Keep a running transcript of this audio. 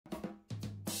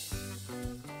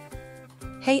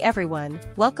Hey everyone,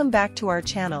 welcome back to our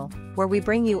channel, where we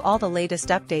bring you all the latest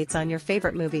updates on your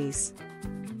favorite movies.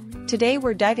 Today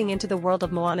we're diving into the world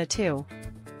of Moana 2.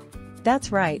 That's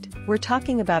right, we're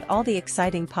talking about all the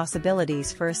exciting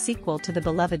possibilities for a sequel to the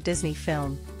beloved Disney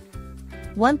film.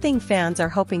 One thing fans are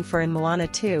hoping for in Moana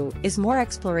 2 is more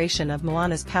exploration of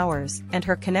Moana's powers and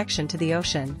her connection to the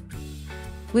ocean.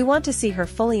 We want to see her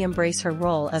fully embrace her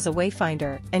role as a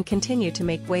wayfinder and continue to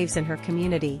make waves in her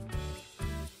community.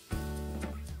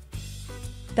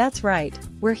 That's right,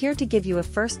 we're here to give you a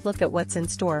first look at what's in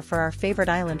store for our favorite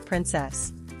island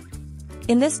princess.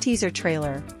 In this teaser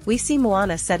trailer, we see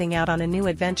Moana setting out on a new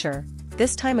adventure,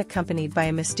 this time accompanied by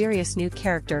a mysterious new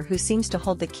character who seems to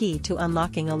hold the key to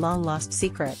unlocking a long-lost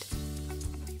secret.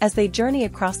 As they journey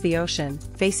across the ocean,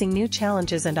 facing new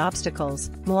challenges and obstacles,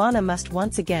 Moana must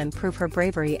once again prove her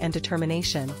bravery and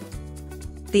determination.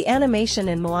 The animation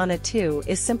in Moana 2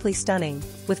 is simply stunning,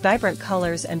 with vibrant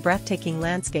colors and breathtaking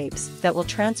landscapes that will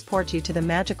transport you to the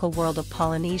magical world of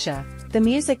Polynesia. The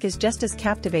music is just as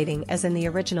captivating as in the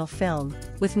original film,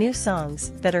 with new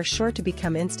songs that are sure to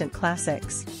become instant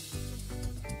classics.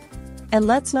 And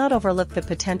let's not overlook the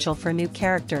potential for new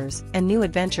characters and new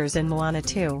adventures in Moana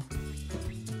 2.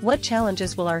 What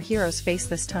challenges will our heroes face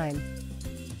this time?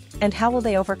 And how will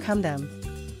they overcome them?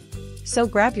 So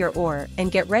grab your oar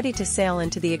and get ready to sail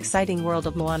into the exciting world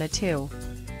of Moana 2.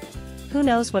 Who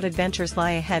knows what adventures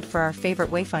lie ahead for our favorite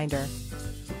wayfinder?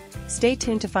 Stay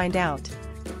tuned to find out.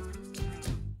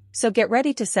 So get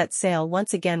ready to set sail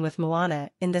once again with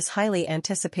Moana in this highly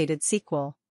anticipated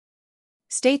sequel.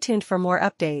 Stay tuned for more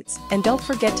updates, and don't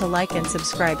forget to like and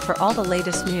subscribe for all the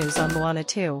latest news on Moana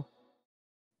 2.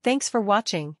 Thanks for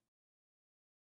watching.